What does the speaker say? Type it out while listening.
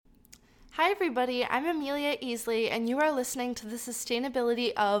Hi, everybody. I'm Amelia Easley, and you are listening to the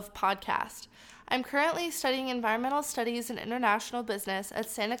Sustainability of podcast. I'm currently studying environmental studies and international business at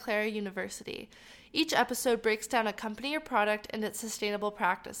Santa Clara University. Each episode breaks down a company or product and its sustainable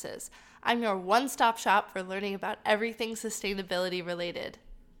practices. I'm your one-stop shop for learning about everything sustainability related.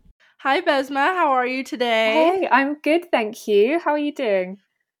 Hi, Besma. How are you today? Hey, I'm good, thank you. How are you doing?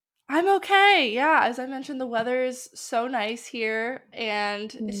 I'm okay. Yeah, as I mentioned, the weather is so nice here,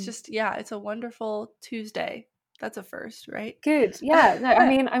 and it's Hmm. just, it's a wonderful Tuesday. That's a first, right? Good. Yeah. No, I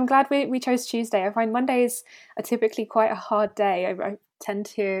mean, I'm glad we chose Tuesday. I find Mondays are typically quite a hard day. I tend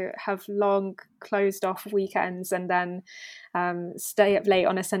to have long closed off weekends and then stay up late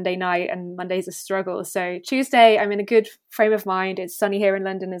on a Sunday night, and Monday's a struggle. So Tuesday, I'm in a good frame of mind. It's sunny here in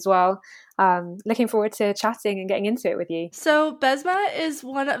London as well. Looking forward to chatting and getting into it with you. So, Besma is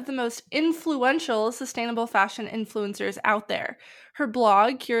one of the most influential sustainable fashion influencers out there. Her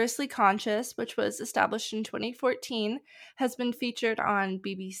blog, Curiously Conscious, which was established in 2014, has been featured on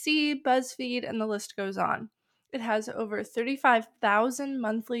BBC, BuzzFeed, and the list goes on. It has over 35,000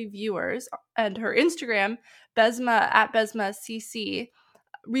 monthly viewers, and her Instagram, Besma at Besma CC,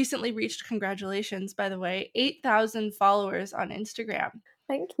 recently reached, congratulations, by the way, 8,000 followers on Instagram.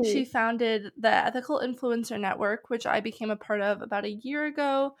 Thank She you. founded the Ethical Influencer Network, which I became a part of about a year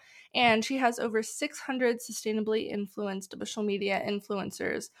ago, and she has over 600 sustainably influenced social media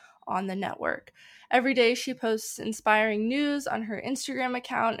influencers on the network. Every day, she posts inspiring news on her Instagram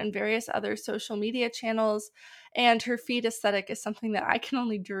account and various other social media channels, and her feed aesthetic is something that I can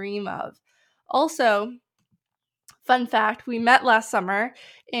only dream of. Also, fun fact, we met last summer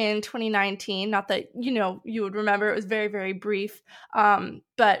in 2019. Not that, you would remember, it was very, very brief.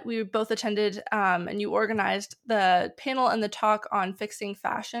 But we both attended and you organized the panel and the talk on fixing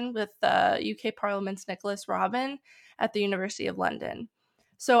fashion with the UK Parliament's Nicholas Robin at the University of London.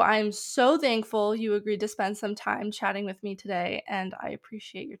 So I'm so thankful you agreed to spend some time chatting with me today, and I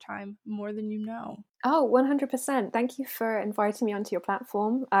appreciate your time more than you know. Oh, 100%. Thank you for inviting me onto your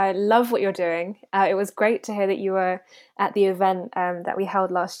platform. I love what you're doing. It was great to hear that you were at the event that we held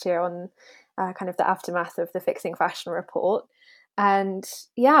last year on kind of the aftermath of the Fixing Fashion report. And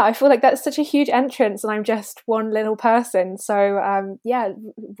yeah, I feel like that's such a huge entrance, and I'm just one little person. So yeah,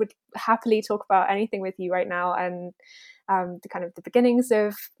 would happily talk about anything with you right now, and the kind of the beginnings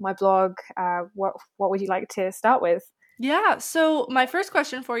of my blog. What would you like to start with? Yeah, so my first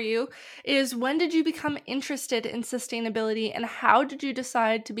question for you is, when did you become interested in sustainability, and how did you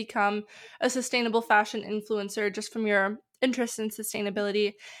decide to become a sustainable fashion influencer just from your interest in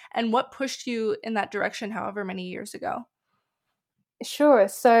sustainability, and what pushed you in that direction however many years ago? Sure.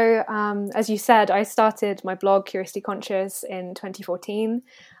 So, as you said, I started my blog, Curiously Conscious, in 2014.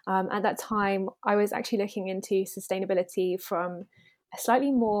 At that time, I was actually looking into sustainability from a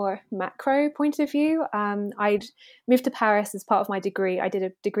slightly more macro point of view. I'd moved to Paris as part of my degree. I did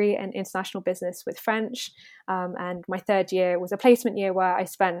a degree in international business with French, and my third year was a placement year where I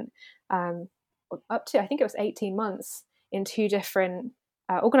spent um, up to, I think it was 18 months in two different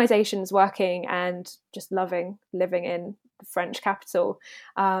organizations working and just loving living in the French capital.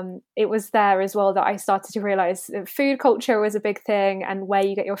 It was there as well that I started to realize that food culture was a big thing, and where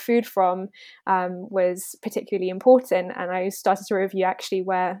you get your food from was particularly important. And I started to review actually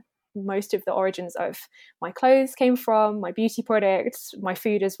where most of the origins of my clothes came from, my beauty products, my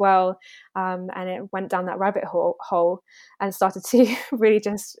food as well. And it went down that rabbit hole and started to really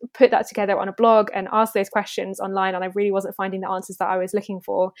just put that together on a blog and ask those questions online. And I really wasn't finding the answers that I was looking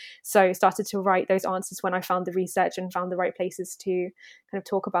for. So started to write those answers when I found the research and found the right places to kind of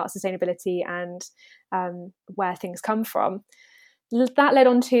talk about sustainability and where things come from. That led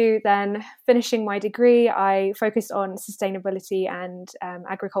on to then finishing my degree. I focused on sustainability and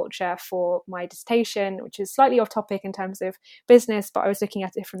agriculture for my dissertation, which is slightly off topic in terms of business, but I was looking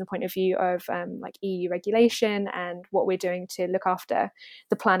at it from the point of view of like EU regulation and what we're doing to look after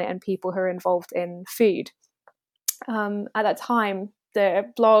the planet and people who are involved in food. At that time, the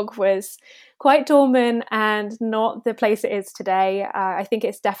blog was quite dormant and not the place it is today. I think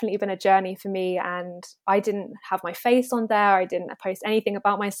it's definitely been a journey for me, and I didn't have my face on there. I didn't post anything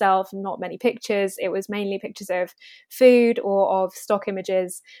about myself, not many pictures. It was mainly pictures of food or of stock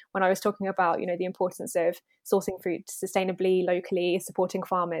images when I was talking about, the importance of sourcing food sustainably, locally, supporting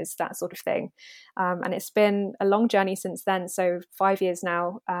farmers, that sort of thing. And it's been a long journey since then, so 5 years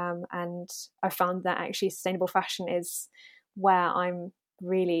now. And I found that actually sustainable fashion is where I'm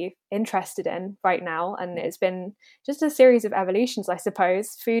really interested in right now. And it's been just a series of evolutions, I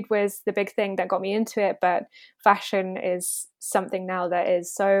suppose. Food was the big thing that got me into it, but fashion is something now that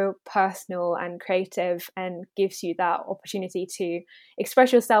is so personal and creative and gives you that opportunity to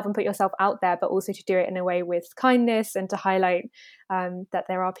express yourself and put yourself out there, but also to do it in a way with kindness and to highlight that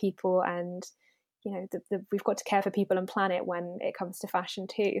there are people, and we've got to care for people and planet when it comes to fashion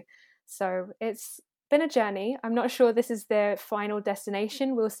too. So it's been a journey. I'm not sure this is the final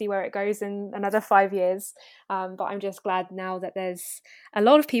destination. We'll see where it goes in another 5 years. But I'm just glad now that there's a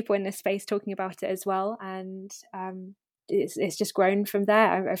lot of people in this space talking about it as well. And it's just grown from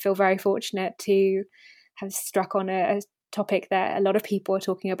there. I feel very fortunate to have struck on a topic that a lot of people are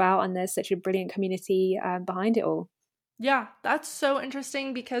talking about, and there's such a brilliant community behind it all. Yeah, that's so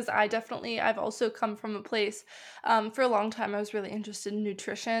interesting because I've also come from a place, for a long time I was really interested in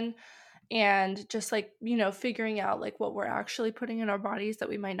nutrition and just like, figuring out like what we're actually putting in our bodies that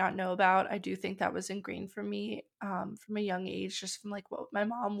we might not know about. I do think that was ingrained for me from a young age, just from like what my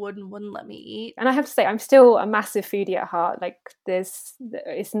mom would and wouldn't let me eat. And I have to say, I'm still a massive foodie at heart. Like this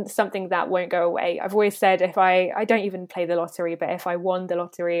isn't something that won't go away. I've always said if I don't even play the lottery, but if I won the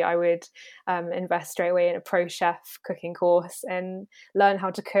lottery, I would invest straight away in a pro chef cooking course and learn how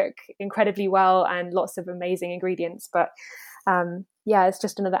to cook incredibly well and lots of amazing ingredients. But yeah, it's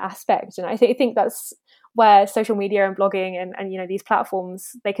just another aspect. And I think that's where social media and blogging and these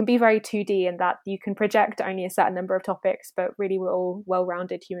platforms, they can be very 2D in that you can project only a certain number of topics, but really we're all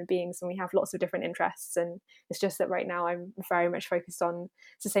well-rounded human beings and we have lots of different interests. And it's just that right now I'm very much focused on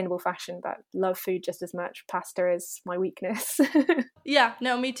sustainable fashion, but love food just as much. Pasta is my weakness. Yeah,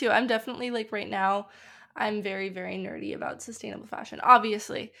 no, me too. I'm definitely like right now, I'm very, very nerdy about sustainable fashion,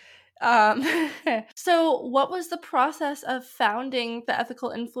 obviously. Um, so what was the process of founding the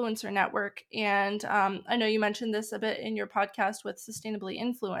Ethical Influencer Network? And I know you mentioned this a bit in your podcast with Sustainably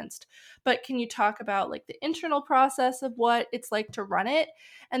Influenced, but can you talk about like the internal process of what it's like to run it,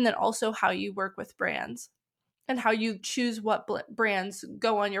 and then also how you work with brands and how you choose what brands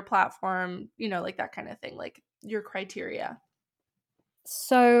go on your platform, like that kind of thing, like your criteria?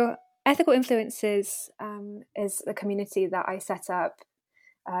 So Ethical Influencers is a community that I set up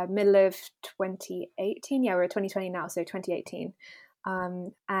middle of 2018. Yeah, we're 2020 now, so 2018.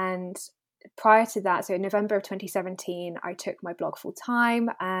 And prior to that, so in November of 2017, I took my blog full time,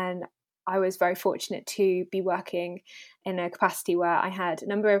 and I was very fortunate to be working in a capacity where I had a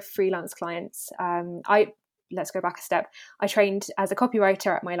number of freelance clients. Let's go back a step. I trained as a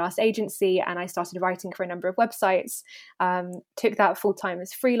copywriter at my last agency, and I started writing for a number of websites, took that full time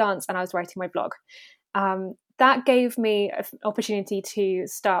as freelance, and I was writing my blog. That gave me an opportunity to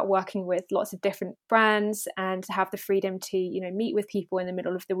start working with lots of different brands and to have the freedom to, meet with people in the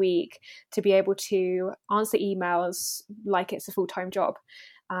middle of the week, to be able to answer emails like it's a full-time job.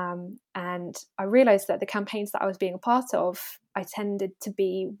 And I realized that the campaigns that I was being a part of, I tended to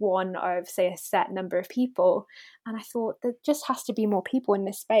be one of, say, a set number of people. And I thought there just has to be more people in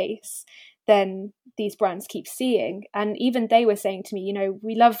this space than these brands keep seeing. And even they were saying to me,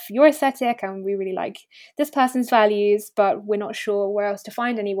 we love your aesthetic and we really like this person's values, but we're not sure where else to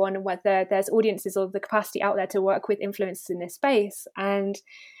find anyone and whether there's audiences or the capacity out there to work with influencers in this space. And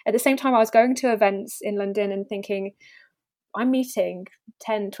at the same time, I was going to events in London and thinking, I'm meeting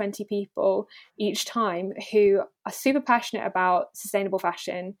 10, 20 people each time who are super passionate about sustainable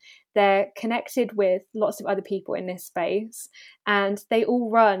fashion. They're connected with lots of other people in this space, and they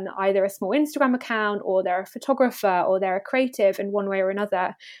all run either a small Instagram account, or they're a photographer, or they're a creative in one way or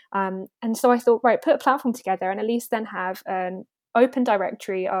another. And so I thought, right, put a platform together and at least then have an open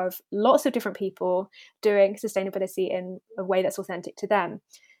directory of lots of different people doing sustainability in a way that's authentic to them.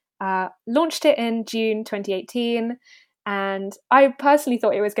 Launched it in June 2018. And I personally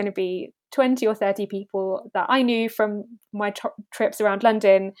thought it was going to be 20 or 30 people that I knew from my trips around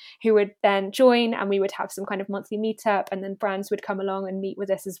London who would then join, and we would have some kind of monthly meetup, and then brands would come along and meet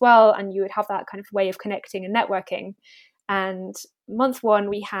with us as well. And you would have that kind of way of connecting and networking. And month one,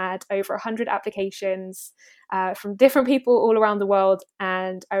 we had over 100 applications from different people all around the world.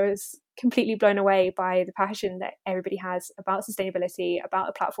 And I was completely blown away by the passion that everybody has about sustainability, about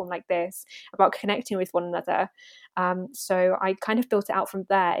a platform like this, about connecting with one another. So I kind of built it out from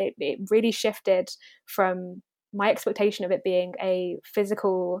there. It really shifted from my expectation of it being a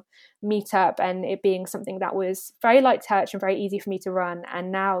physical meetup and it being something that was very light touch and very easy for me to run.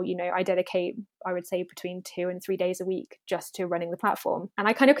 And now, I dedicate, I would say, between 2 and 3 days a week just to running the platform. And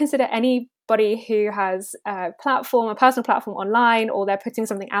I kind of consider anybody who has a platform, a personal platform online, or they're putting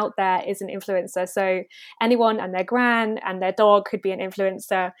something out there, is an influencer. So anyone and their gran and their dog could be an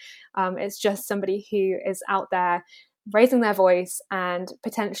influencer. It's just somebody who is out there raising their voice and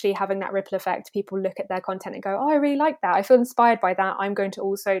potentially having that ripple effect. People look at their content and go, oh, I really like that, I feel inspired by that, I'm going to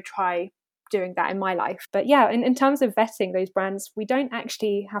also try doing that in my life. But yeah, in terms of vetting those brands, we don't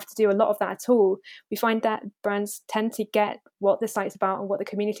actually have to do a lot of that at all. We find that brands tend to get what the site's about and what the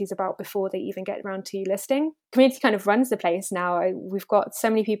community is about before they even get around to listing. Community kind of runs the place now. We've got so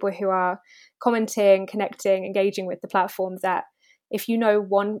many people who are commenting, connecting, engaging with the platform, that if you know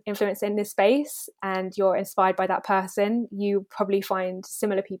one influencer in this space and you're inspired by that person, you probably find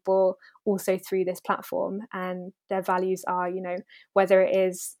similar people also through this platform. And their values are, whether it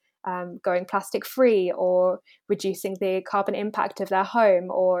is going plastic free, or reducing the carbon impact of their home,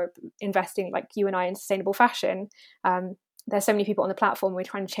 or investing like you and I in sustainable fashion. There's so many people on the platform. We're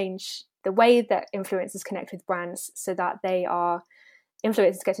trying to change the way that influencers connect with brands so that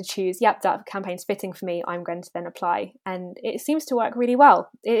influencers get to choose, yep, that campaign's fitting for me, I'm going to then apply. And it seems to work really well.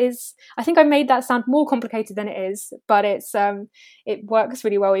 I think I made that sound more complicated than it is, but it works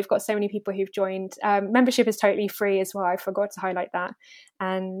really well. We've got so many people who've joined. Membership is totally free as well, I forgot to highlight that.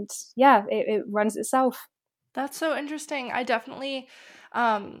 And yeah, it runs itself. That's so interesting. I definitely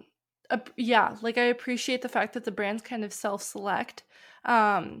like I appreciate the fact that the brands kind of self-select.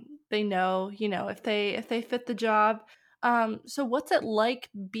 They know, if they fit the job. So what's it like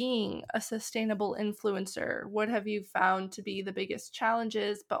being a sustainable influencer? What have you found to be the biggest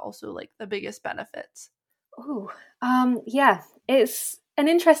challenges, but also like the biggest benefits? Oh, yeah, it's an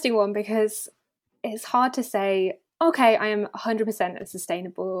interesting one, because it's hard to say, okay, I am 100% a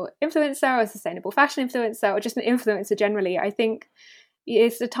sustainable influencer, or a sustainable fashion influencer, or just an influencer generally. I think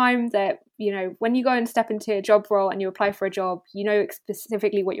it's the time that, when you go and step into a job role and you apply for a job,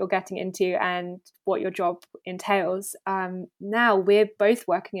 specifically what you're getting into and what your job entails. Now we're both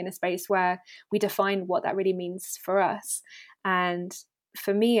working in a space where we define what that really means for us. And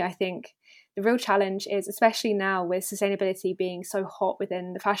for me, I think the real challenge is, especially now with sustainability being so hot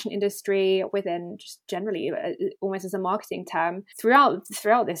within the fashion industry, within just generally almost as a marketing term, throughout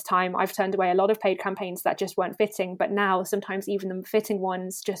this time, I've turned away a lot of paid campaigns that just weren't fitting. But now sometimes even the fitting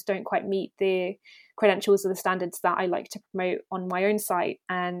ones just don't quite meet the credentials or the standards that I like to promote on my own site.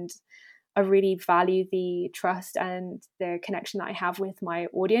 And I really value the trust and the connection that I have with my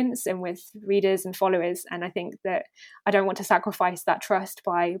audience and with readers and followers. And I think that I don't want to sacrifice that trust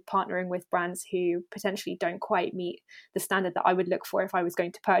by partnering with brands who potentially don't quite meet the standard that I would look for if I was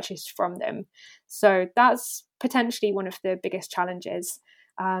going to purchase from them. So that's potentially one of the biggest challenges.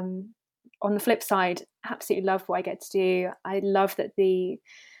 On the flip side, absolutely love what I get to do. I love that the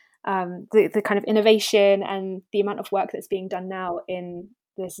kind of innovation and the amount of work that's being done now in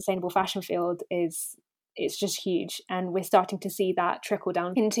the sustainable fashion field it's just huge, and we're starting to see that trickle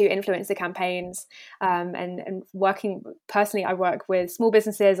down into influencer campaigns. And working personally, I work with small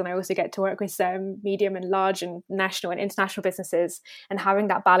businesses, and I also get to work with some medium and large and national and international businesses, and having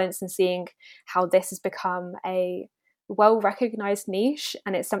that balance and seeing how this has become a well-recognized niche,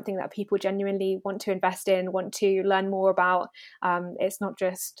 and it's something that people genuinely want to invest in, want to learn more about. It's not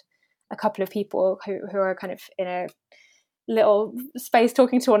just a couple of people who are kind of in a little space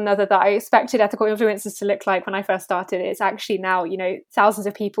talking to one another that I expected ethical influencers to look like when I first started. It's actually now, thousands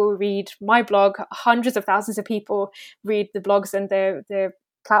of people read my blog, hundreds of thousands of people read the blogs and the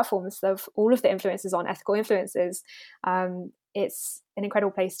platforms of all of the influencers on ethical influencers. It's an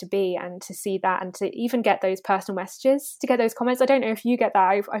incredible place to be, and to see that, and to even get those personal messages, to get those comments. I don't know if you get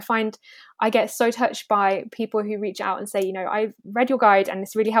that. I find I get so touched by people who reach out and say, I've read your guide and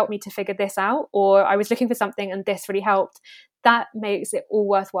this really helped me to figure this out, or I was looking for something and this really helped. That makes it all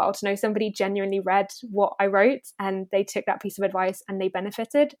worthwhile to know somebody genuinely read what I wrote and they took that piece of advice and they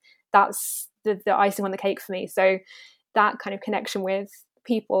benefited. That's the icing on the cake for me. So that kind of connection with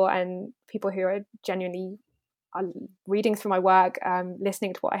people, and people who are genuinely reading through my work,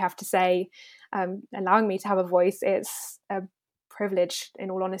 listening to what I have to say, allowing me to have a voice, it's a privilege.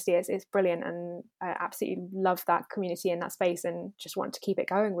 In all honesty, it's brilliant, and I absolutely love that community in that space and just want to keep it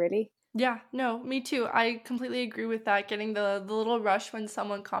going, really. Yeah, no, me too. I completely agree with that. Getting the little rush when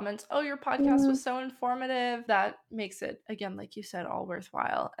someone comments, "Oh, your podcast was so informative," that makes it, again, like you said, all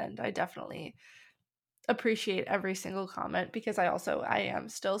worthwhile. And I definitely appreciate every single comment, because I am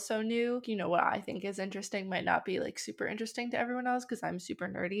still so new. What I think is interesting might not be like super interesting to everyone else, because I'm super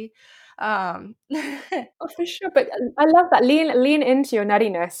nerdy. Oh, for sure. But I love that. Lean into your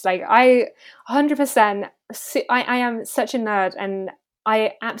nerdiness. Like, I 100%, I am such a nerd, and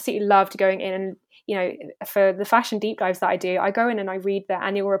I absolutely loved going in and, for the fashion deep dives that I do, I go in and I read the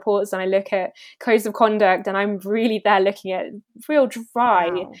annual reports and I look at codes of conduct, and I'm really there looking at real dry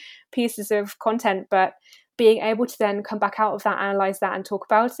pieces of content. But being able to then come back out of that, analyze that and talk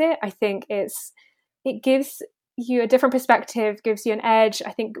about it, I think it gives you a different perspective, gives you an edge.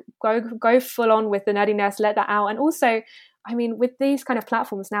 I think go full on with the nerdiness, let that out. And also, I mean, with these kind of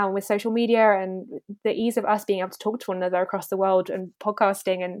platforms now, and with social media and the ease of us being able to talk to one another across the world and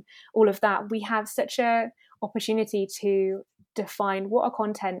podcasting and all of that, we have such a opportunity to define what our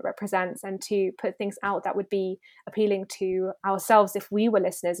content represents and to put things out that would be appealing to ourselves if we were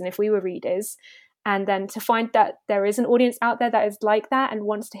listeners and if we were readers. And then to find that there is an audience out there that is like that and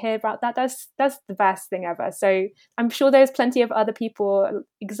wants to hear about that, that's the best thing ever. So I'm sure there's plenty of other people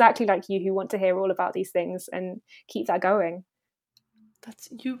exactly like you who want to hear all about these things and keep that going.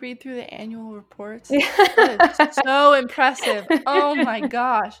 You read through the annual reports? That is so impressive. Oh my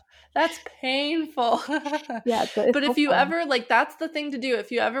gosh. That's painful. Yeah, but it's But if all you fun. ever, like, that's the thing to do.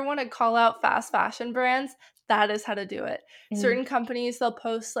 If you ever want to call out fast fashion brands, that is how to do it. Certain companies, they'll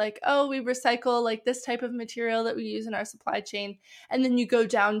post like, oh, we recycle like this type of material that we use in our supply chain. And then you go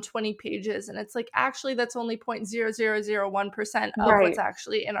down 20 pages and it's like, actually, that's only 0.0001% of what's Right,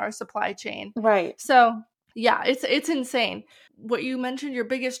 actually in our supply chain. right. So yeah, it's insane. What you mentioned your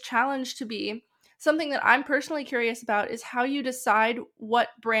biggest challenge to be, something that I'm personally curious about is how you decide what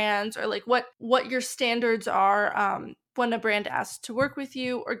brands or like what your standards are when a brand asks to work with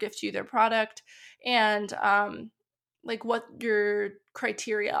you or gift you their product, and like what your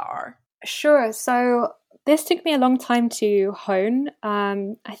criteria are. Sure. So this took me a long time to hone.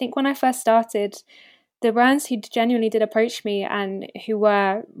 I think when I first started, the brands who genuinely did approach me and who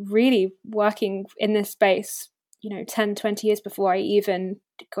were really working in this space, 10, 20 years before I even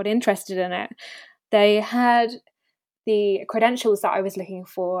got interested in it, they had the credentials that I was looking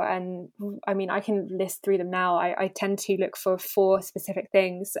for. And I mean, I can list through them now. I tend to look for 4 specific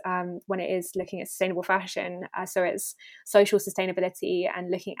things when it is looking at sustainable fashion. So it's social sustainability and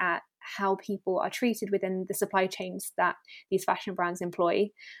looking at how people are treated within the supply chains that these fashion brands employ,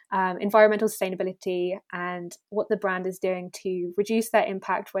 environmental sustainability, and what the brand is doing to reduce their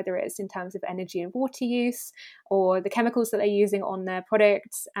impact, whether it's in terms of energy and water use or the chemicals that they're using on their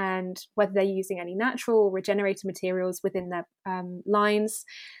products, and whether they're using any natural or regenerated materials within their lines.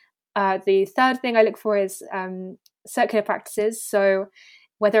 The third thing I look for is circular practices. So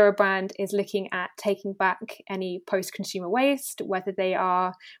whether a brand is looking at taking back any post-consumer waste, whether they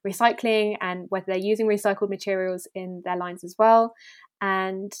are recycling, and whether they're using recycled materials in their lines as well.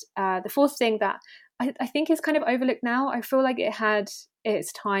 And the fourth thing that I think is kind of overlooked now, I feel like it had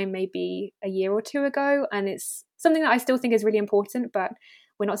its time maybe a year or 2 ago, and it's something that I still think is really important, but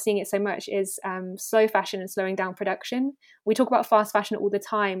we're not seeing it so much, is slow fashion and slowing down production. We talk about fast fashion all the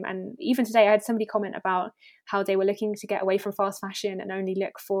time, and even today I had somebody comment about how they were looking to get away from fast fashion and only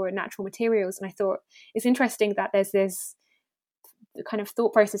look for natural materials. And I thought it's interesting that there's this kind of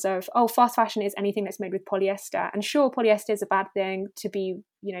thought process of, oh, fast fashion is anything that's made with polyester. And sure, polyester is a bad thing to be,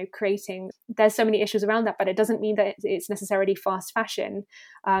 creating. There's so many issues around that, but it doesn't mean that it's necessarily fast fashion.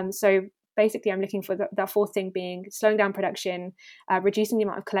 So basically, I'm looking for that fourth thing being slowing down production, reducing the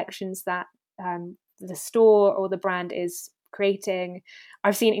amount of collections that the store or the brand is creating.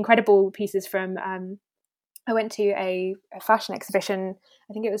 I've seen incredible pieces from I went to a fashion exhibition,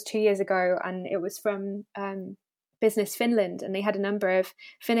 I think it was 2 years ago, and it was from Business Finland, and they had a number of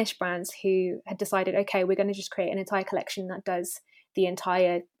Finnish brands who had decided, okay, we're going to just create an entire collection that does the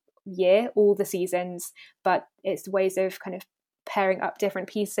entire year, all the seasons, but it's ways of kind of pairing up different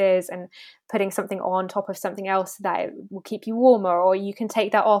pieces and putting something on top of something else that will keep you warmer, or you can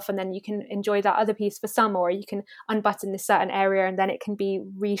take that off and then you can enjoy that other piece for summer, or you can unbutton this certain area and then it can be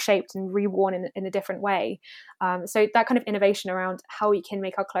reshaped and reworn in a different way. So that kind of innovation around how we can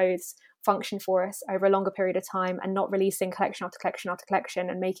make our clothes function for us over a longer period of time and not releasing collection after collection after collection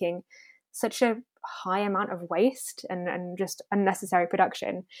and making such a high amount of waste and just unnecessary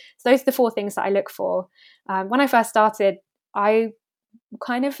production. So those are the 4 things that I look for. When I first started, I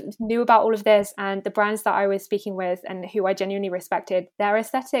kind of knew about all of this, and the brands that I was speaking with and who I genuinely respected, their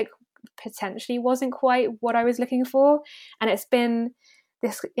aesthetic potentially wasn't quite what I was looking for. And it's been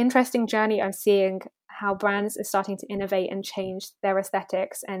this interesting journey of seeing how brands are starting to innovate and change their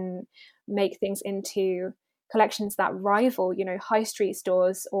aesthetics and make things into collections that rival, high street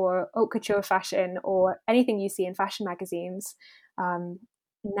stores or haute couture fashion or anything you see in fashion magazines.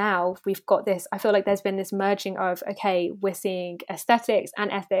 Now we've got this, I feel like there's been this merging of, okay, we're seeing aesthetics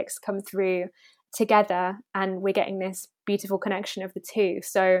and ethics come through together and we're getting this beautiful connection of the two.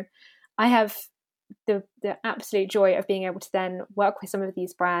 So I have the absolute joy of being able to then work with some of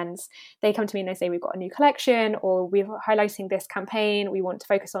these brands. They come to me and they say, we've got a new collection, or we're highlighting this campaign, we want to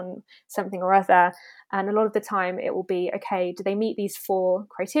focus on something or other. And a lot of the time it will be, okay, do they meet these 4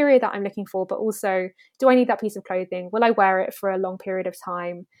 criteria that I'm looking for? But also, do I need that piece of clothing? Will I wear it for a long period of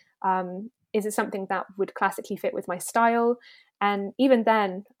time? is it something that would classically fit with my style? And even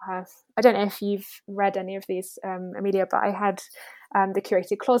then, I don't know if you've read any of these, Amelia, but I had the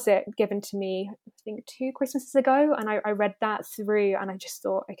curated closet given to me, I think 2 Christmases ago, and I read that through, and I just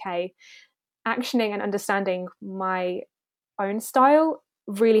thought, okay, actioning and understanding my own style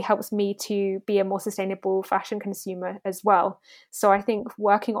really helps me to be a more sustainable fashion consumer as well. So I think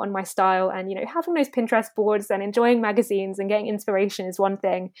working on my style and, you know, having those Pinterest boards and enjoying magazines and getting inspiration is one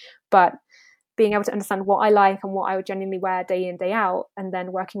thing, but being able to understand what I like and what I would genuinely wear day in, day out, and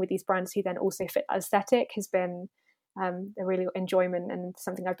then working with these brands who then also fit that aesthetic has been a real enjoyment, and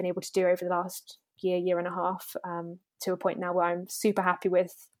something I've been able to do over the last year and a half, to a point now where I'm super happy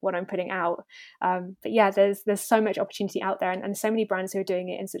with what I'm putting out. But yeah, there's so much opportunity out there, and so many brands who are doing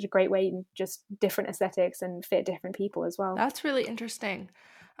it in such a great way, and just different aesthetics and fit different people as well. That's really interesting.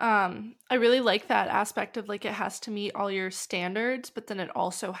 I really like that aspect of like it has to meet all your standards, but then it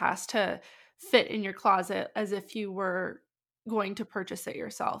also has to fit in your closet as if you were going to purchase it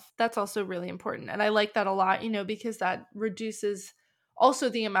yourself. That's also really important. And I like that a lot, because that reduces also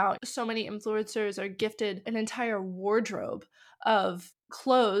the amount so many influencers are gifted an entire wardrobe of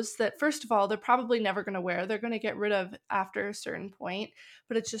clothes that, first of all, they're probably never going to wear. They're going to get rid of after a certain point,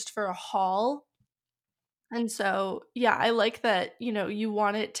 but it's just for a haul. And so, yeah, I like that, you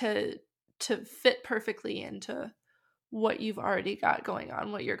want it to fit perfectly into what you've already got going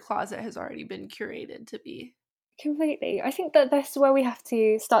on, what your closet has already been curated to be. Completely. I think that that's where we have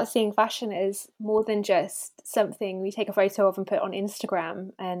to start seeing fashion as more than just something we take a photo of and put on Instagram.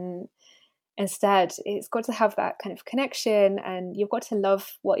 And instead, it's got to have that kind of connection, and you've got to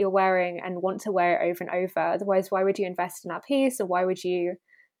love what you're wearing and want to wear it over and over. Otherwise, why would you invest in that piece? Or why would you?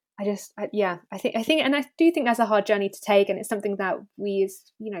 I think, and I do think that's a hard journey to take, and it's something that we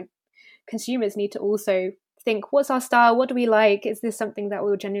as, consumers need to also think: what's our style? What do we like? Is this something that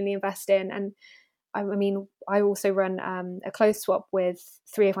we'll genuinely invest in? And I mean, I also run a clothes swap with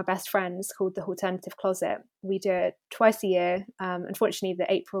 3 of my best friends called the Alternative Closet. We do it twice a year. Unfortunately, the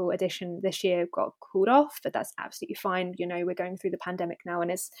April edition this year got called off, but that's absolutely fine. We're going through the pandemic now, and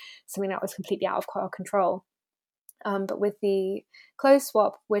it's something that was completely out of our control. But with the clothes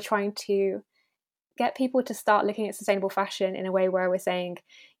swap, we're trying to get people to start looking at sustainable fashion in a way where we're saying,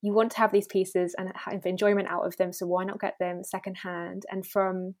 you want to have these pieces and have enjoyment out of them, so why not get them secondhand? And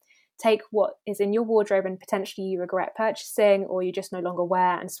take what is in your wardrobe and potentially you regret purchasing or you just no longer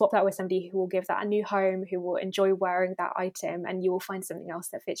wear, and swap that with somebody who will give that a new home, who will enjoy wearing that item, and you will find something else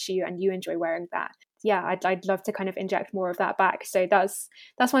that fits you and you enjoy wearing that. Yeah, I'd love to kind of inject more of that back. So that's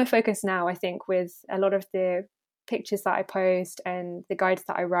my focus now, I think, with a lot of the pictures that I post and the guides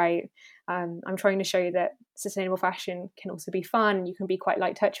that I write. I'm trying to show that sustainable fashion can also be fun. You can be quite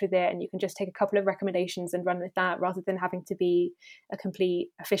light touch with it, and you can just take a couple of recommendations and run with that, rather than having to be a complete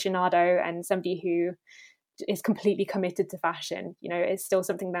aficionado and somebody who is completely committed to fashion. It's still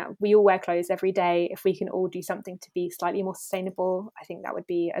something that we all wear clothes every day. If we can all do something to be slightly more sustainable, I think that would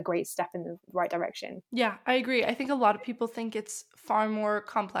be a great step in the right direction. Yeah, I agree. I think a lot of people think it's far more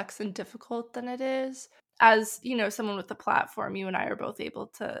complex and difficult than it is. As, someone with a platform, you and I are both able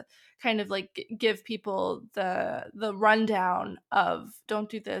to kind of like give people the rundown of don't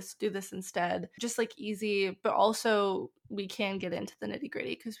do this, do this instead. Just like easy, but also we can get into the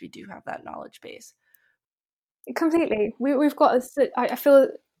nitty-gritty because we do have that knowledge base. Completely. We've got, I feel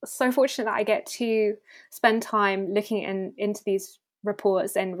so fortunate that I get to spend time looking into these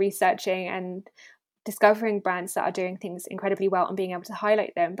reports and researching and discovering brands that are doing things incredibly well and being able to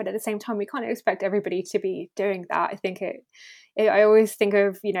highlight them. But at the same time, we can't expect everybody to be doing that. I think I always think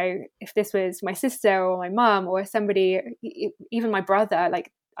of, if this was my sister or my mum or somebody, even my brother,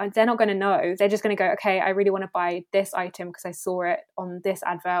 like, they're not going to know. They're just going to go, okay, I really want to buy this item because I saw it on this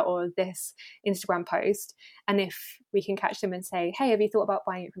advert or this Instagram post. And if we can catch them and say, hey, have you thought about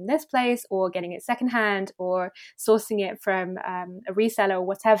buying it from this place, or getting it secondhand, or sourcing it from a reseller or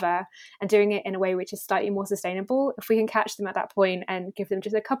whatever, and doing it in a way which is slightly more sustainable, if we can catch them at that point and give them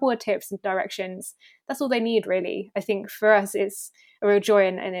just a couple of tips and directions, that's all they need, really. I think for us, it's a real joy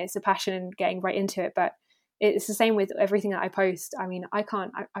and it's a passion and getting right into it. But it's the same with everything that I post. I mean,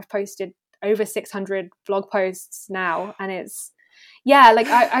 I've posted over 600 blog posts now, and it's, like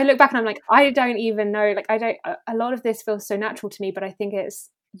I look back and I'm like, I don't even know, like a lot of this feels so natural to me, but I think it's,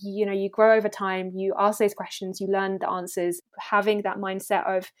 you grow over time, you ask those questions, you learn the answers. Having that mindset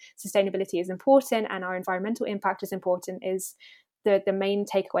of sustainability is important and our environmental impact is important is the main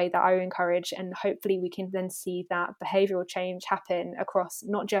takeaway that I would encourage, and hopefully we can then see that behavioral change happen across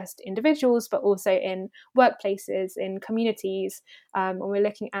not just individuals but also in workplaces, in communities. When we're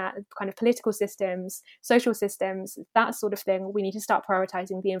looking at kind of political systems, social systems, that sort of thing, we need to start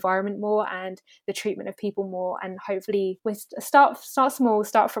prioritizing the environment more and the treatment of people more, and hopefully we start small,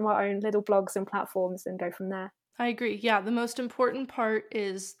 start from our own little blogs and platforms and go from there. I agree. Yeah, the most important part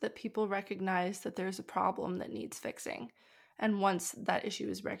is that people recognize that there's a problem that needs fixing. And once that issue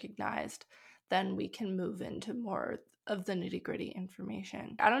is recognized, then we can move into more of the nitty-gritty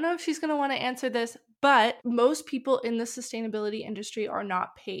information. I don't know if she's going to want to answer this, but most people in the sustainability industry are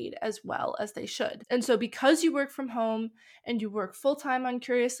not paid as well as they should. And so because you work from home and you work full-time on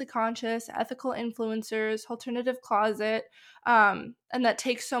Curiously Conscious, Ethical Influencers, Alternative Closet, and that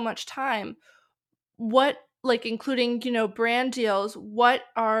takes so much time, what, like, including, brand deals, what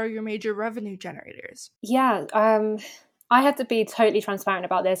are your major revenue generators? Yeah, I have to be totally transparent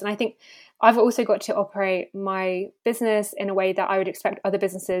about this. And I think I've also got to operate my business in a way that I would expect other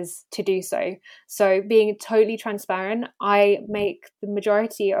businesses to do so. So being totally transparent, I make the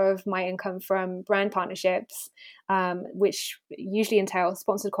majority of my income from brand partnerships, which usually entail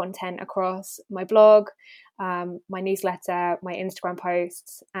sponsored content across my blog, my newsletter, my Instagram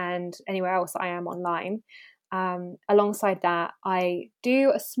posts, and anywhere else I am online. Alongside that, I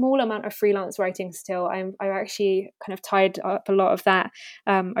do a small amount of freelance writing still. I've actually kind of tied up a lot of that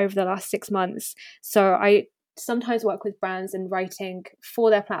over the last 6 months. So I sometimes work with brands and writing for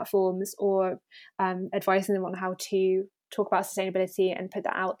their platforms, or advising them on how to talk about sustainability and put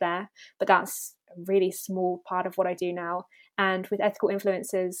that out there. But that's a really small part of what I do now. And with Ethical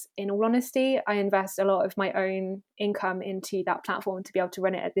Influencers, in all honesty, I invest a lot of my own income into that platform to be able to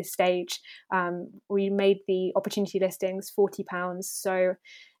run it at this stage. We made the opportunity listings £40 so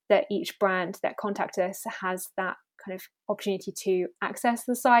that each brand that contacts us has that kind of opportunity to access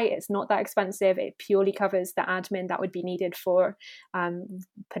the site. It's not that expensive. It purely covers the admin that would be needed for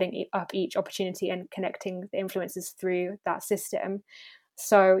putting up each opportunity and connecting the influencers through that system.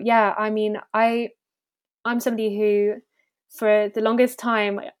 So yeah, I mean, I'm somebody who, for the longest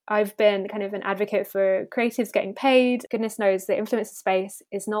time, I've been kind of an advocate for creatives getting paid. Goodness knows the influencer space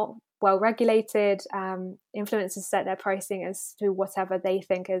is not well regulated. Influencers set their pricing as to whatever they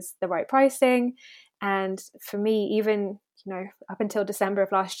think is the right pricing. And for me, even up until December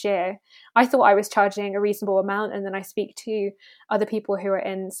of last year, I thought I was charging a reasonable amount. And then I speak to other people who are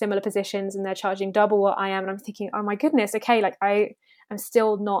in similar positions and they're charging double what I am. And I'm thinking, oh my goodness, okay, like I'm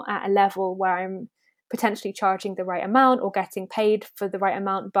still not at a level where I'm potentially charging the right amount or getting paid for the right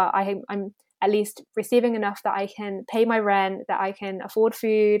amount, but I'm at least receiving enough that I can pay my rent, that I can afford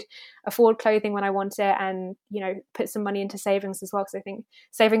food, afford clothing when I want it, and put some money into savings as well, because I think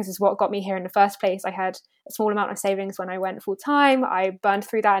savings is what got me here in the first place. I had a small amount of savings when I went full time. I burned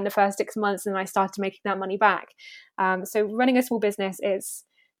through that in the first 6 months, and I started making that money back. So running a small business is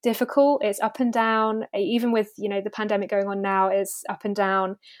difficult. It's up and down. Even with the pandemic going on now, it's up and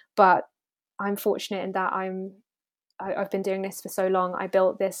down, but I'm fortunate in that I've been doing this for so long. I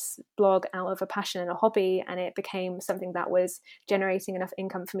built this blog out of a passion and a hobby, and it became something that was generating enough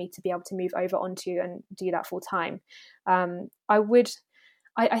income for me to be able to move over onto and do that full time.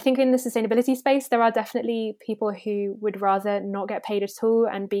 I think in the sustainability space, there are definitely people who would rather not get paid at all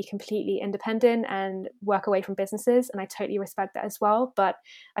and be completely independent and work away from businesses. And I totally respect that as well. But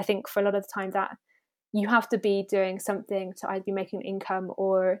I think for a lot of the time that you have to be doing something to either be making income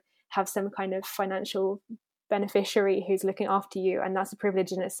or have some kind of financial beneficiary who's looking after you, and that's a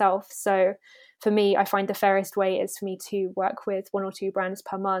privilege in itself. So for me, I find the fairest way is for me to work with 1 or 2 brands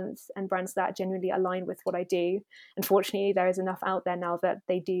per month, and brands that genuinely align with what I do. Unfortunately, there is enough out there now that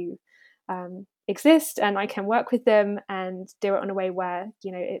they do exist, and I can work with them and do it in a way where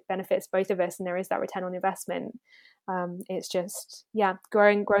it benefits both of us and there is that return on investment. It's just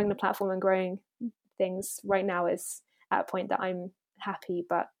growing the platform and growing things right now is at a point that I'm happy,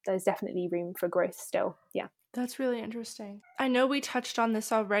 but there's definitely room for growth still. Yeah. That's really interesting. I know we touched on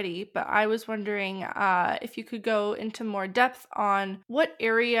this already, but I was wondering if you could go into more depth on what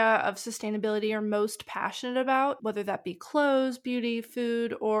area of sustainability you're most passionate about, whether that be clothes, beauty,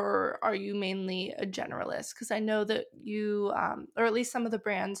 food, or are you mainly a generalist? Because I know that you, or at least some of the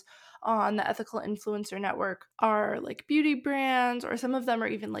brands on the Ethical Influencer Network are like beauty brands, or some of them are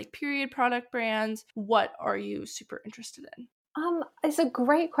even like period product brands. What are you super interested in? It's a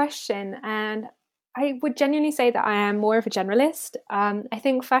great question, and I would genuinely say that I am more of a generalist. I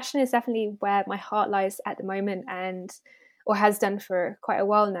think fashion is definitely where my heart lies at the moment, or has done for quite a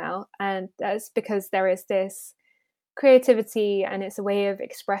while now. And that's because there is this creativity, and it's a way of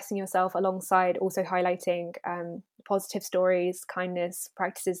expressing yourself alongside also highlighting positive stories, kindness,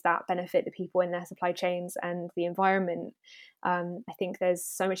 practices that benefit the people in their supply chains and the environment. I think there's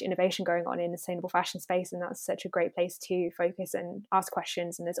so much innovation going on in the sustainable fashion space, and that's such a great place to focus and ask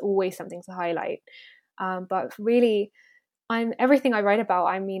questions, and there's always something to highlight. But really, I'm everything I write about.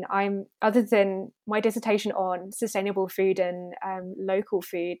 I mean, I'm other than my dissertation on sustainable food and local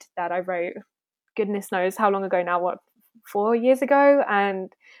food that I wrote, goodness knows how long ago now, what, 4 years ago,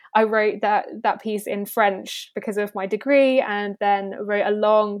 and I wrote that piece in French because of my degree, and then wrote a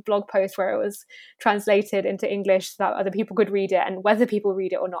long blog post where it was translated into English so that other people could read it. And whether people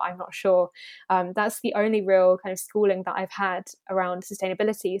read it or not, I'm not sure. That's the only real kind of schooling that I've had around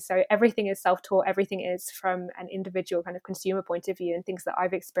sustainability. So everything is self-taught, everything is from an individual kind of consumer point of view and things that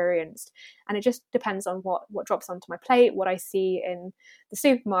I've experienced. And it just depends on what drops onto my plate, what I see in the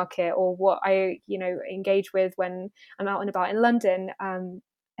supermarket, or what I engage with when I'm out and about in London.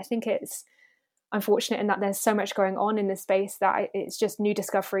 I think it's unfortunate in that there's so much going on in this space that it's just new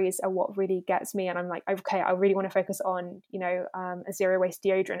discoveries are what really gets me. And I'm like, okay, I really want to focus on, a zero waste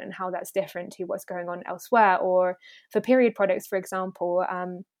deodorant and how that's different to what's going on elsewhere. Or for period products, for example,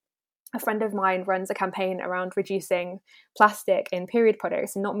 a friend of mine runs a campaign around reducing plastic in period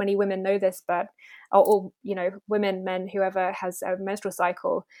products. And not many women know this, but, or women, men, whoever has a menstrual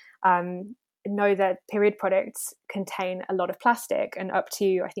cycle, know that period products contain a lot of plastic, and up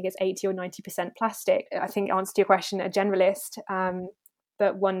to, I think it's 80 or 90% plastic. I think, answer to your question, a generalist,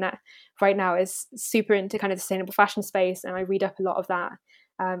 but one that right now is super into kind of the sustainable fashion space. And I read up a lot of that,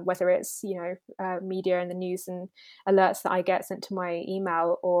 whether it's, media and the news and alerts that I get sent to my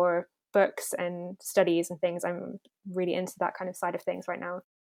email, or books and studies and things. I'm really into that kind of side of things right now.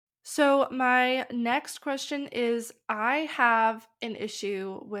 So my next question is, I have an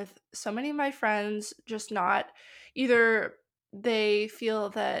issue with so many of my friends just not, either they feel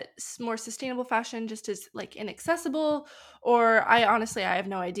that more sustainable fashion just is like inaccessible, or I have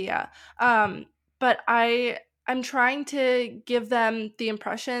no idea. But I'm trying to give them the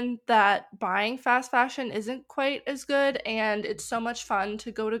impression that buying fast fashion isn't quite as good, and it's so much fun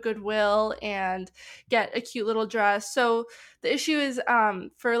to go to Goodwill and get a cute little dress. So the issue is,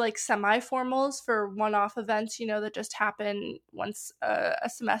 for like semi-formals, for one-off events, that just happen once a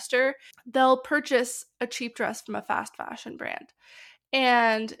semester, they'll purchase a cheap dress from a fast fashion brand.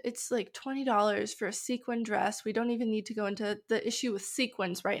 And it's like $20 for a sequin dress. We don't even need to go into the issue with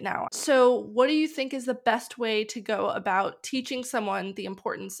sequins right now. So what do you think is the best way to go about teaching someone the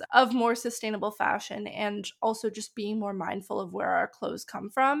importance of more sustainable fashion, and also just being more mindful of where our clothes come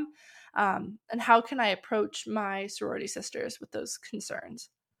from? And how can I approach my sorority sisters with those concerns?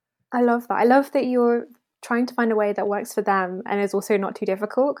 I love that. I love that you're trying to find a way that works for them and is also not too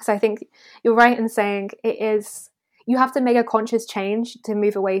difficult, because I think you're right in saying you have to make a conscious change to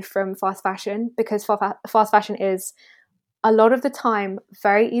move away from fast fashion, because fast fashion is a lot of the time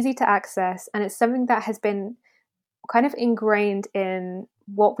very easy to access, and it's something that has been kind of ingrained in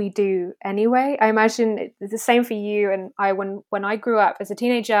what we do anyway. I imagine it's the same for you and I. When I grew up as a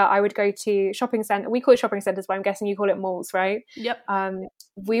teenager, I would go to shopping center. We call it shopping centers, but I'm guessing you call it malls, right? Yep.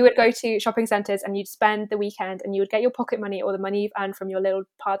 We would go to shopping centers, and you'd spend the weekend, and you would get your pocket money or the money you've earned from your little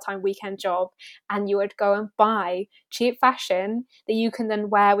part-time weekend job, and you would go and buy cheap fashion that you can then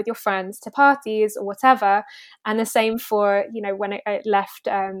wear with your friends to parties or whatever. And the same for, when I left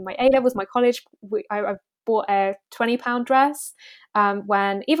my A-levels, my college, I bought a £20 dress.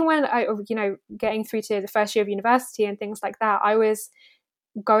 When I, getting through to the first year of university and things like that, I was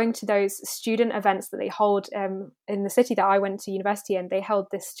going to those student events that they hold in the city that I went to university in. They held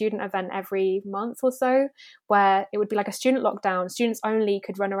this student event every month or so, where it would be like a student lockdown. Students only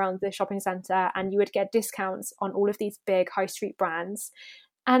could run around the shopping centre, and you would get discounts on all of these big high street brands.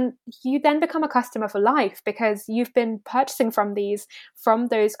 And you then become a customer for life, because you've been purchasing from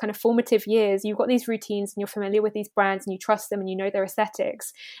those kind of formative years. You've got these routines, and you're familiar with these brands, and you trust them, and you know their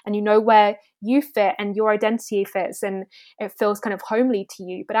aesthetics, and you know where you fit and your identity fits, and it feels kind of homely to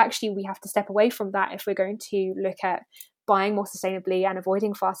you. But actually, we have to step away from that if we're going to look at buying more sustainably and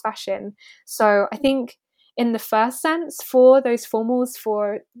avoiding fast fashion. So I think in the first sense, for those formals,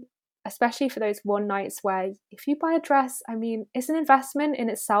 especially for those one nights where if you buy a dress, I mean, it's an investment in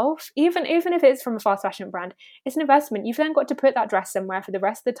itself. Even if it's from a fast fashion brand, it's an investment. You've then got to put that dress somewhere for the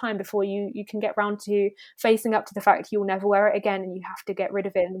rest of the time before you can get round to facing up to the fact you'll never wear it again, and you have to get rid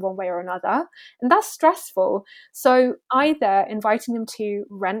of it in one way or another. And that's stressful. So either inviting them to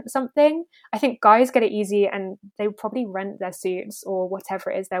rent something, I think guys get it easy and they probably rent their suits or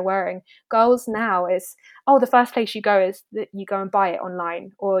whatever it is they're wearing. Girls now, the first place you go is that you go and buy it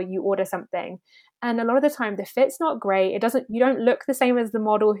online, or you order something. And a lot of the time the fit's not great. You don't look the same as the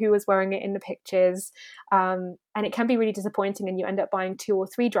model who was wearing it in the pictures. And it can be really disappointing, and you end up buying 2 or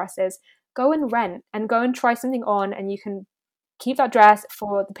 3 dresses. Go and rent and go and try something on, and you can keep that dress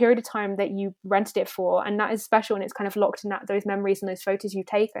for the period of time that you rented it for, and that is special, and it's kind of locked in that those memories and those photos you've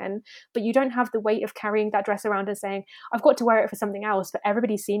taken. But you don't have the weight of carrying that dress around and saying, I've got to wear it for something else, but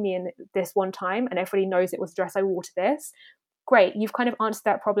everybody's seen me in this one time and everybody knows it was the dress I wore to this. Great, you've kind of answered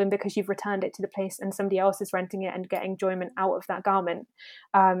that problem because you've returned it to the place and somebody else is renting it and getting enjoyment out of that garment.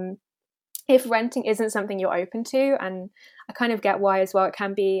 If renting isn't something you're open to, and I kind of get why as well, it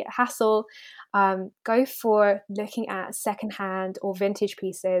can be a hassle, go for looking at secondhand or vintage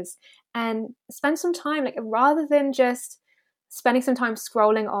pieces and spend some time, like, rather than just spending some time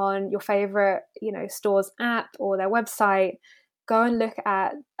scrolling on your favorite, store's app or their website. Go and look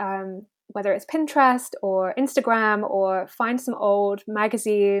at whether it's Pinterest or Instagram, or find some old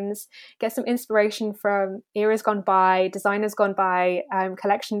magazines, get some inspiration from eras gone by, designers gone by,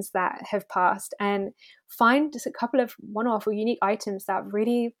 collections that have passed, and find just a couple of one-off or unique items that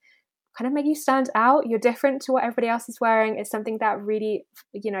really kind of make you stand out. You're different to what everybody else is wearing. It's something that really,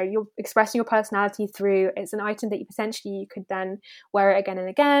 you're expressing your personality through. It's an item that you could then wear it again and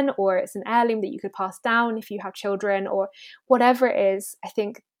again, or it's an heirloom that you could pass down if you have children, or whatever it is. I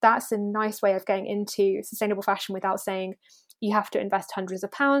think that's a nice way of getting into sustainable fashion without saying you have to invest hundreds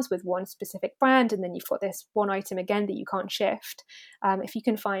of pounds with one specific brand and then you've got this one item again that you can't shift. If you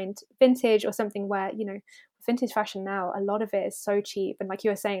can find vintage or something where, vintage fashion now, a lot of it is so cheap, and like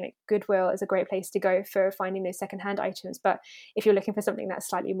you were saying, like, Goodwill is a great place to go for finding those secondhand items. But if you're looking for something that's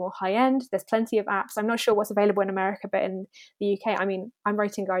slightly more high end, there's plenty of apps. I'm not sure what's available in America, but in the UK, I mean, I'm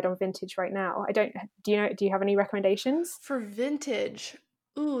writing a guide on vintage right now. Do you have any recommendations for vintage?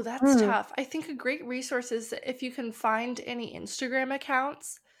 Ooh, that's tough. I think a great resource is if you can find any Instagram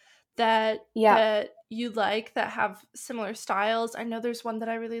accounts that you like that have similar styles. I know there's one that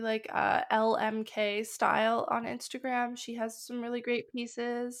I really like, LMK Style on Instagram. She has some really great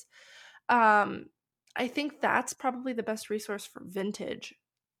pieces. I think that's probably the best resource for vintage,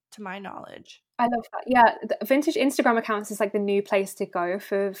 to my knowledge. I love that. Yeah, the vintage Instagram accounts is like the new place to go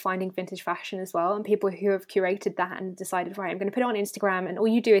for finding vintage fashion as well. And people who have curated that and decided, right, I'm going to put it on Instagram, and all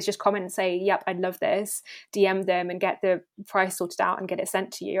you do is just comment and say, yep, I'd love this, DM them and get the price sorted out and get it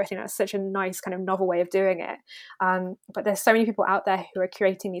sent to you. I think that's such a nice kind of novel way of doing it. But there's so many people out there who are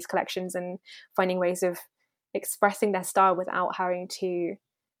curating these collections and finding ways of expressing their style without having to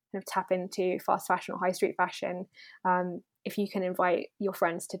kind of tap into fast fashion or high street fashion. If you can invite your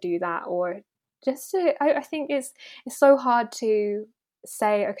friends to do that, or just I think it's so hard to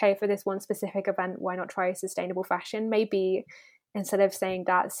say, okay, for this one specific event, why not try sustainable fashion? Maybe instead of saying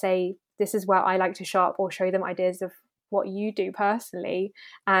that, say, this is where I like to shop, or show them ideas of what you do personally,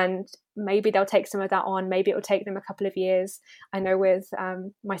 and maybe they'll take some of that on. Maybe it will take them a couple of years. I know with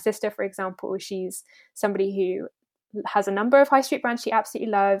my sister, for example, she's somebody who has a number of high street brands she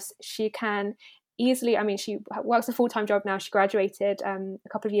absolutely loves. She can easily, I mean, she works a full-time job now. She graduated a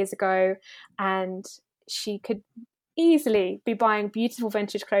couple of years ago, and she could easily be buying beautiful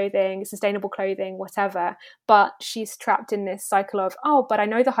vintage clothing, sustainable clothing, whatever, but she's trapped in this cycle of, oh, but I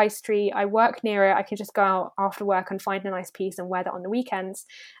know the high street, I work near it, I can just go out after work and find a nice piece and wear that on the weekends.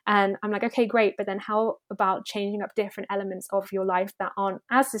 And I'm like, okay, great, but then how about changing up different elements of your life that aren't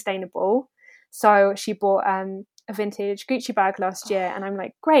as sustainable? So she bought a vintage Gucci bag last year, and I'm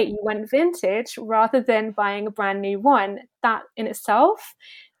like, great, you went vintage rather than buying a brand new one. That in itself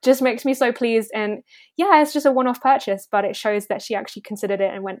just makes me so pleased. And yeah, it's just a one-off purchase, but it shows that she actually considered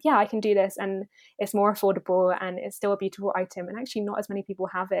it and went, yeah, I can do this, and it's more affordable and it's still a beautiful item, and actually not as many people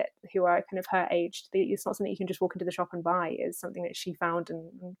have it who are kind of her age. It's not something you can just walk into the shop and buy. It's something that she found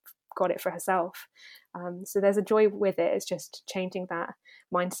and got it for herself. So there's a joy with it. It's just changing that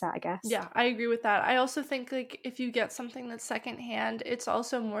mindset, I guess. Yeah, I agree with that. I also think, like, if you get something that's secondhand, it's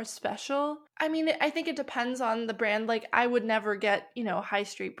also more special. I mean, I think it depends on the brand. Like, I would never get, high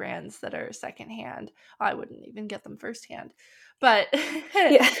street brands that are secondhand. I wouldn't even get them firsthand. But but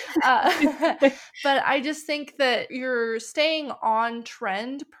I just think that you're staying on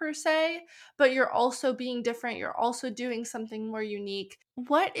trend per se, but you're also being different. You're also doing something more unique.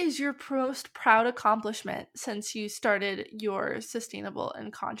 What is your most proud accomplishment since you started your sustainable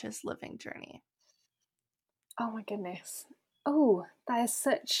and conscious living journey? Oh my goodness. Oh, that is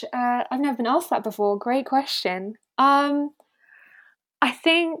such I've never been asked that before. Great question. I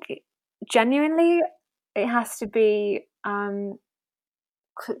think genuinely it has to be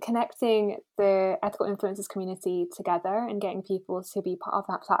connecting the ethical influencers community together and getting people to be part of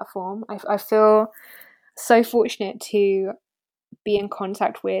that platform. I feel so fortunate to be in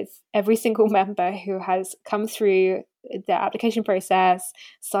contact with every single member who has come through the application process,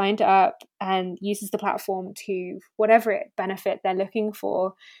 signed up, and uses the platform to whatever benefit they're looking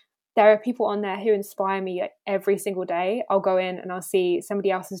for. There are people on there who inspire me every single day. I'll go in and I'll see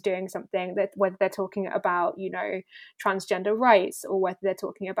somebody else is doing something, that whether they're talking about, transgender rights, or whether they're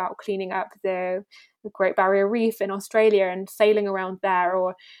talking about cleaning up the Great Barrier Reef in Australia and sailing around there,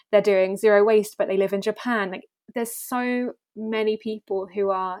 or they're doing zero waste but they live in Japan. Like, there's so many people who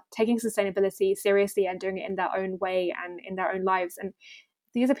are taking sustainability seriously and doing it in their own way and in their own lives. And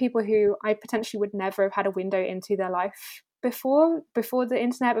these are people who I potentially would never have had a window into their life before the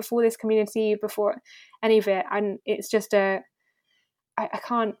internet, before this community, before any of it. And it's just I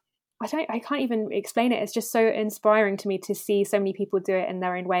can't even explain it. It's just so inspiring to me to see so many people do it in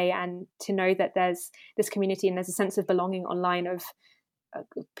their own way, and to know that there's this community and there's a sense of belonging online of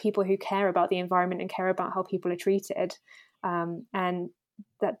people who care about the environment and care about how people are treated, and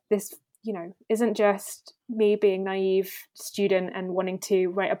that this isn't just me being naive student and wanting to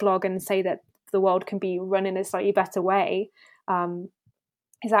write a blog and say that the world can be run in a slightly better way.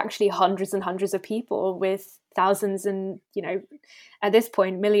 Is actually hundreds and hundreds of people with thousands and at this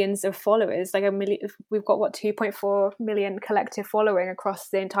point millions of followers. Like we've got 2.4 million collective following across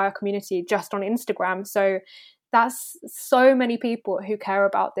the entire community just on Instagram. So that's so many people who care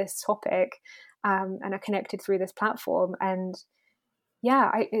about this topic, and are connected through this platform. And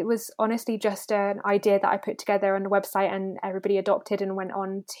it was honestly just an idea that I put together on the website, and everybody adopted and went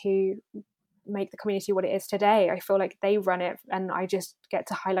on to make the community what it is today. I feel like they run it and I just get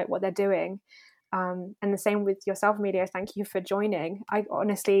to highlight what they're doing. And the same with yourself, Amelia. Thank you for joining. I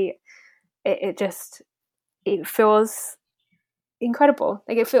honestly, it feels incredible.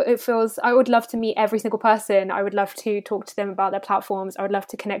 Like it feels, I would love to meet every single person. I would love to talk to them about their platforms. I would love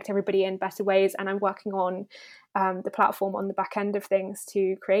to connect everybody in better ways. And I'm working on the platform on the back end of things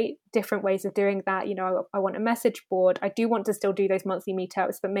to create different ways of doing that. I want a message board. I do want to still do those monthly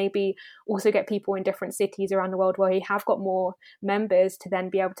meetups, but maybe also get people in different cities around the world where we have got more members to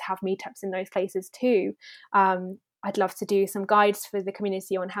then be able to have meetups in those places too. I'd love to do some guides for the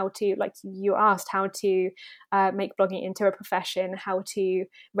community on how to, like you asked, how to make blogging into a profession, how to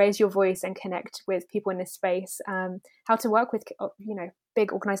raise your voice and connect with people in this space, how to work with,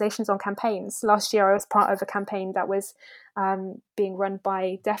 big organizations on campaigns. Last year, I was part of a campaign that was being run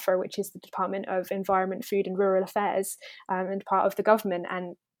by DEFRA, which is the Department of Environment, Food and Rural Affairs, and part of the government.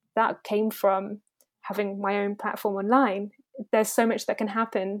 And that came from having my own platform online. There's so much that can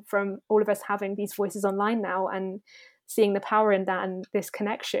happen from all of us having these voices online now, and seeing the power in that, and this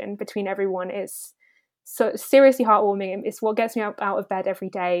connection between everyone is so seriously heartwarming. It's what gets me out of bed every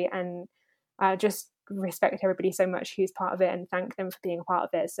day, and just respect everybody so much who's part of it and thank them for being a part of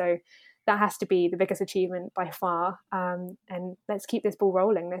it. So that has to be the biggest achievement by far. And let's keep this ball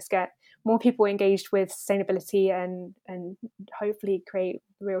rolling. Let's get more people engaged with sustainability and hopefully create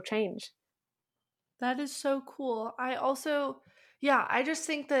real change. That is so cool. I just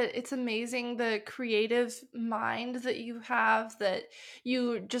think that it's amazing the creative mind that you have, that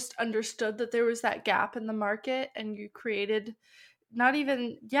you just understood that there was that gap in the market, and you created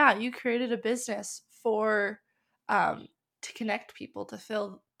you created a business for to connect people, to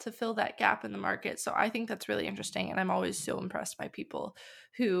fill that gap in the market. So I think that's really interesting, and I'm always so impressed by people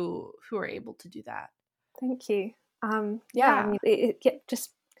who are able to do that. Thank you. I mean,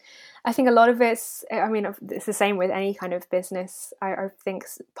 I think a lot of it's the same with any kind of business. I think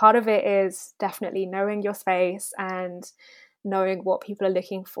part of it is definitely knowing your space and knowing what people are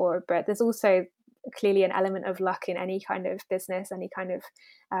looking for, but there's also clearly an element of luck in any kind of business, any kind of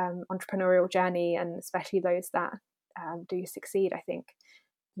entrepreneurial journey, and especially those that do succeed. I think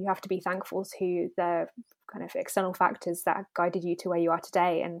you have to be thankful to the kind of external factors that guided you to where you are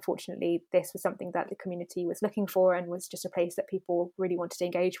today. And fortunately, this was something that the community was looking for, and was just a place that people really wanted to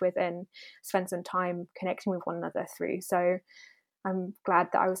engage with and spend some time connecting with one another through. So I'm glad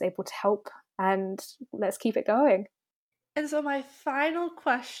that I was able to help, and let's keep it going. And so my final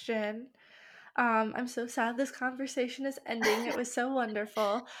question, I'm so sad this conversation is ending. It was so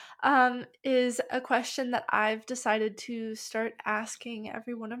wonderful. Is a question that I've decided to start asking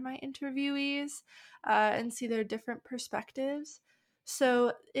every one of my interviewees, and see their different perspectives.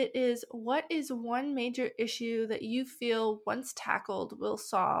 So it is, what is one major issue that you feel, once tackled, will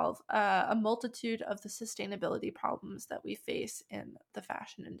solve a multitude of the sustainability problems that we face in the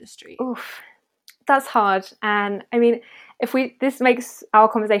fashion industry? Oof. That's hard. And I mean, this makes our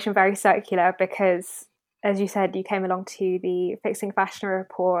conversation very circular, because as you said, you came along to the Fixing Fashion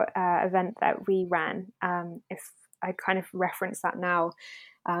Report event that we ran. If I kind of reference that now,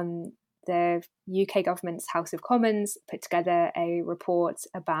 the UK government's House of Commons put together a report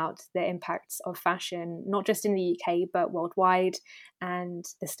about the impacts of fashion, not just in the UK, but worldwide, and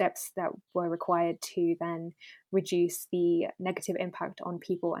the steps that were required to then reduce the negative impact on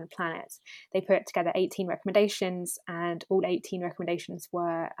people and planet. They put together 18 recommendations, and all 18 recommendations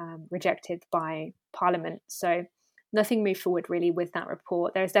were rejected by Parliament. So nothing moved forward really with that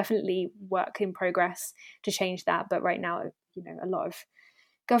report. There's definitely work in progress to change that, but right now, a lot of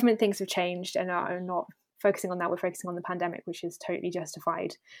government things have changed and are not focusing on that. We're focusing on the pandemic, which is totally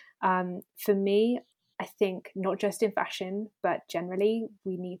justified. For me, I think not just in fashion, but generally,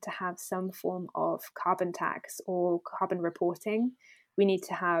 we need to have some form of carbon tax or carbon reporting. We need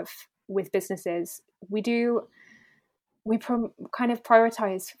to have, with businesses, we kind of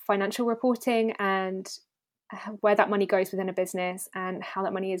prioritize financial reporting and where that money goes within a business and how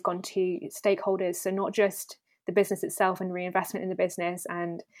that money has gone to stakeholders. So not just the business itself and reinvestment in the business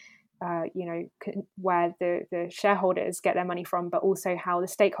and where the shareholders get their money from, but also how the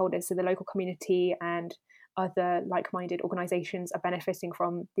stakeholders, so the local community and other like-minded organizations, are benefiting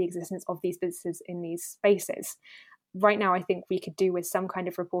from the existence of these businesses in these spaces. Right now, I think we could do with some kind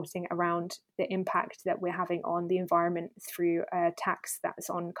of reporting around the impact that we're having on the environment through a tax that's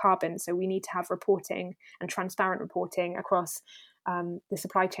on carbon. So we need to have reporting and transparent reporting across the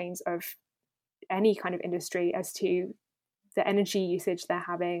supply chains of any kind of industry as to the energy usage they're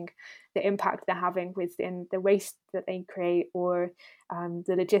having, the impact they're having within the waste that they create, or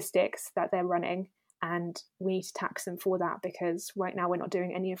the logistics that they're running. And we need to tax them for that, because right now we're not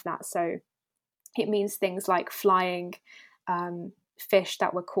doing any of that. So it means things like flying fish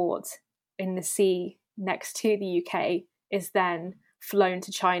that were caught in the sea next to the UK is then flown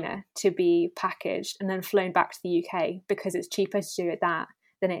to China to be packaged and then flown back to the UK because it's cheaper to do it that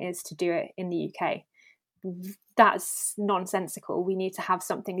than it is to do it in the UK. That's nonsensical. We need to have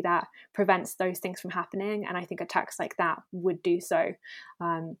something that prevents those things from happening, and I think a tax like that would do so.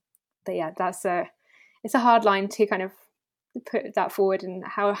 But yeah, it's a hard line to kind of put that forward, and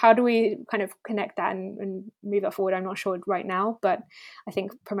how do we kind of connect that and move that forward? I'm not sure right now, but I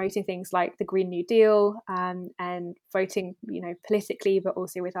think promoting things like the Green New Deal and voting, politically, but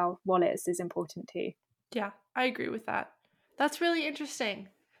also with our wallets is important too. Yeah, I agree with that. That's really interesting.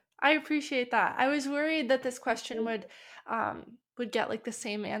 I appreciate that. I was worried that this question would get like the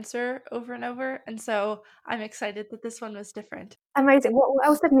same answer over and over, and so I'm excited that this one was different. Amazing. What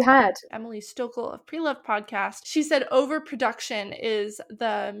else have you had? Emily Stokel of Pre-Love Podcast, she said overproduction is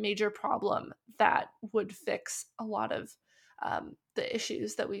the major problem that would fix a lot of the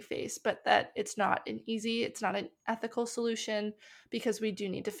issues that we face, but that it's not an ethical solution, because we do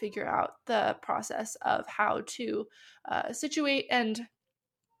need to figure out the process of how to situate and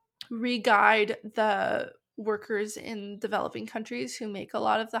re-guide the workers in developing countries who make a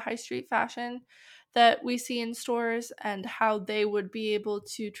lot of the high street fashion that we see in stores, and how they would be able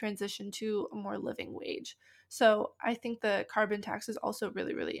to transition to a more living wage. So I think the carbon tax is also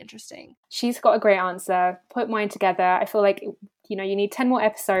really, really interesting. She's got a great answer. Put mine together. I feel like, you need 10 more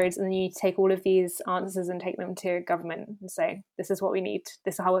episodes, and then you need to take all of these answers and take them to government and say, this is what we need.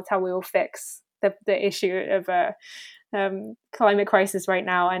 This is how we will fix the issue of a climate crisis right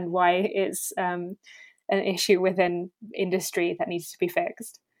now, and why it's an issue within industry that needs to be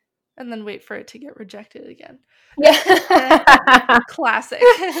fixed. And then wait for it to get rejected again. Yeah. Classic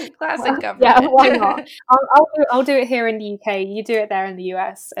government. Yeah, why not? I'll do it here in the UK. You do it there in the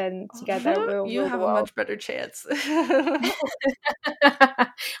US, and together we'll you have a much better chance.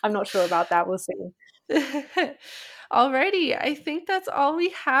 I'm not sure about that. We'll see. Alrighty, I think that's all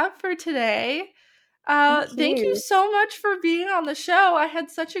we have for today. Thank you so much for being on the show. I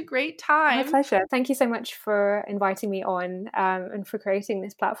had such a great time. My pleasure. Thank you so much for inviting me on, and for creating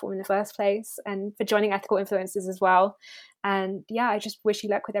this platform in the first place, and for joining Ethical Influencers as well. And yeah, I just wish you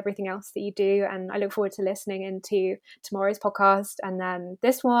luck with everything else that you do, and I look forward to listening into tomorrow's podcast, and then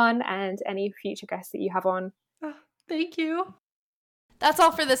this one, and any future guests that you have on. Oh, thank you. That's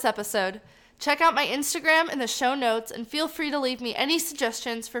all for this episode. Check out my Instagram in the show notes, and feel free to leave me any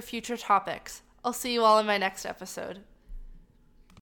suggestions for future topics. I'll see you all in my next episode.